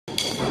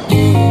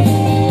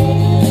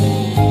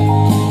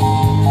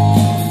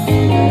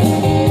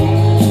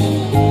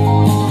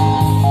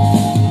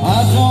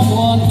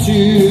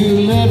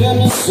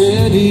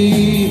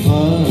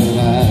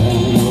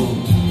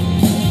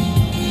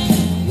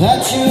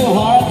true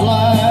heart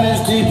lies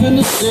deep in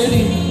the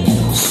city,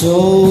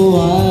 so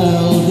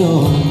I'll go.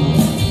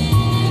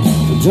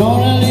 Don't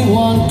really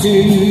want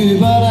to,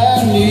 but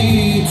I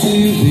need to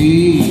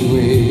be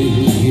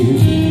with you.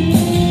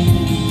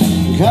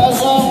 'Cause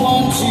I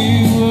want you,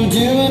 will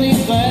do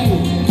anything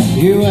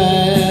you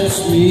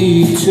ask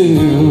me to.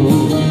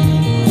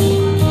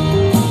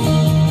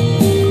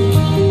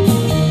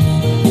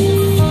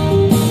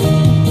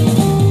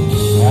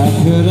 I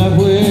put up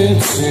with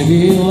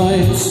city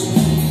lights,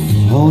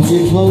 hold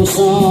you close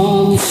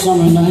on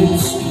summer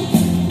nights.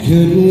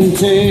 Couldn't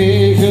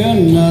take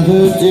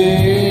another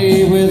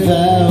day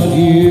without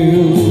you.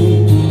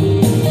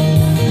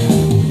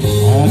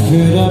 I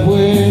put up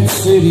with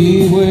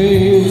city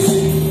ways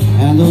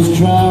and those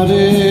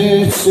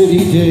crowded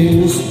city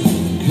days.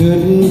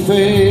 Couldn't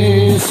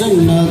face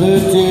another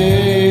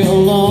day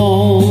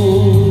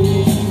alone.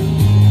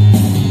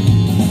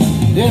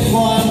 If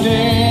one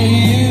day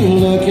you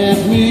look at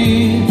me,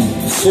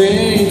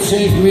 say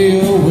take me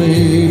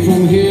away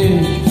from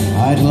here,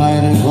 I'd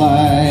light it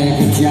like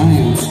a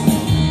giant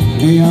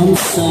neon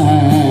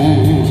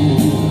sign.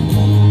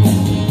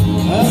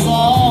 As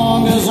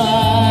long as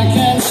I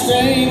can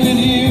stay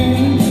with you,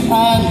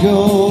 I'd go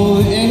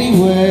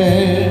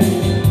anywhere.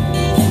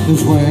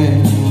 'Cause where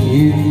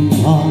you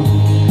are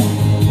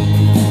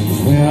is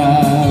where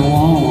I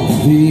want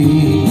to be.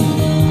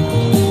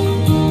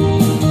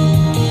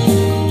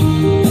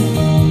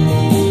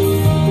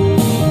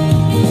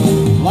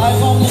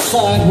 Life on the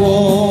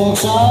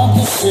sidewalks of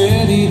the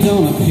city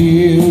don't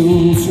appeal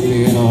to me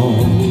at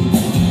all.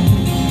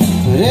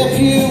 But if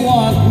you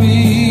want me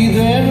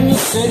there in the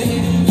city,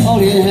 all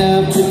you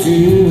have to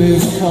do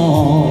is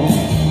call.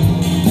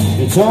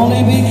 It's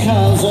only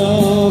because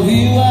of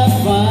you I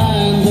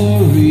find the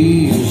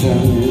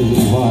reason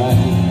why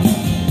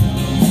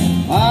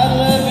I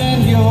live in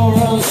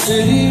your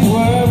city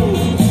world,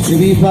 to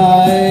be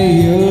by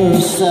your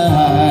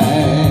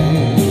side.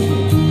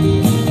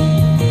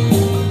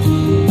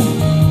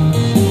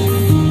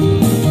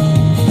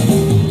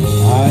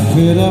 I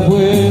put up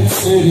with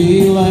city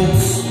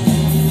lights,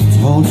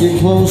 hold you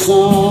close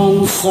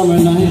on summer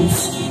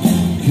nights.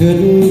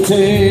 Couldn't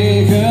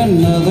take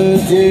another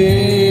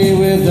day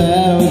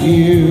without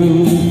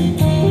you.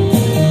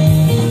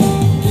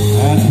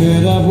 I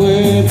put up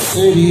with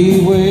city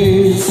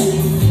ways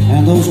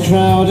and those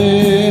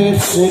crowded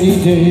city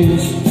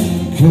days.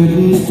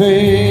 Couldn't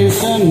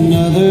face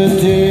another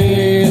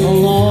day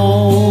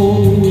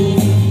alone.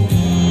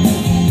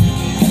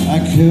 I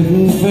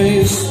couldn't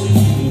face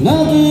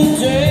another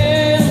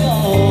day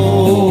alone.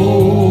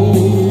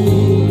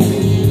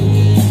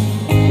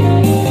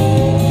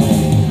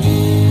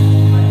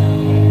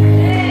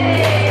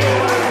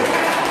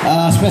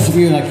 Especially for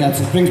you like that,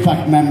 it brings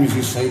back memories,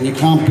 you say, and you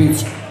can't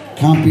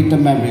beat the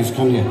memories,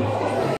 can you?